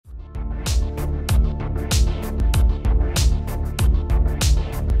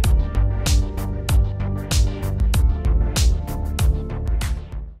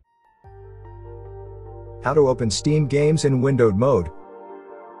How to open Steam games in windowed mode.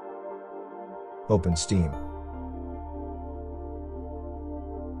 Open Steam.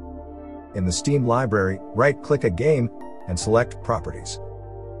 In the Steam library, right-click a game, and select Properties.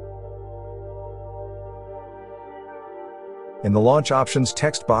 In the Launch Options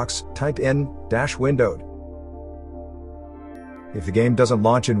text box, type in "-windowed". If the game doesn't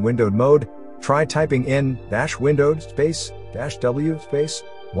launch in windowed mode, try typing in "-windowed space -w space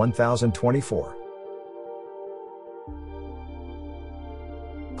 1024".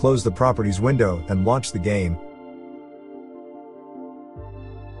 Close the Properties window and launch the game.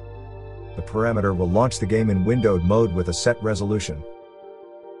 The parameter will launch the game in windowed mode with a set resolution.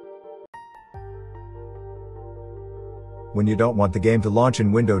 When you don't want the game to launch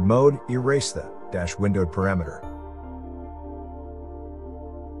in windowed mode, erase the "-windowed parameter.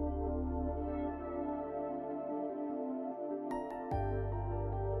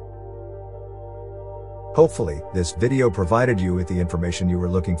 Hopefully, this video provided you with the information you were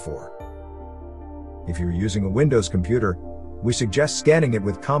looking for. If you're using a Windows computer, we suggest scanning it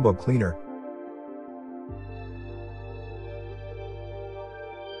with Combo Cleaner.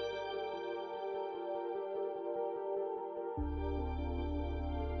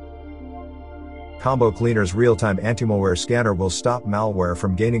 Combo Cleaner's real-time anti-malware scanner will stop malware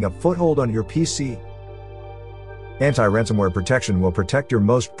from gaining a foothold on your PC. Anti-ransomware protection will protect your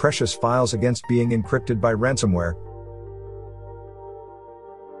most precious files against being encrypted by ransomware.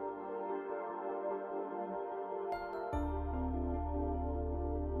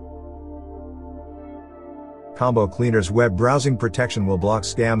 Combo Cleaner's web browsing protection will block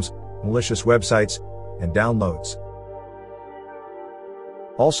scams, malicious websites, and downloads.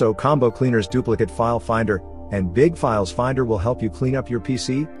 Also, Combo Cleaner's Duplicate File Finder and Big Files Finder will help you clean up your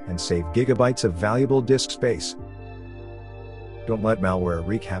PC and save gigabytes of valuable disk space. Don't let malware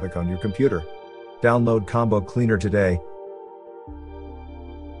wreak havoc on your computer. Download Combo Cleaner today.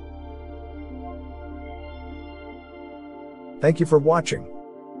 Thank you for watching.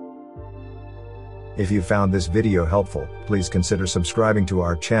 If you found this video helpful, please consider subscribing to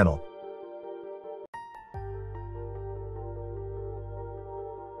our channel.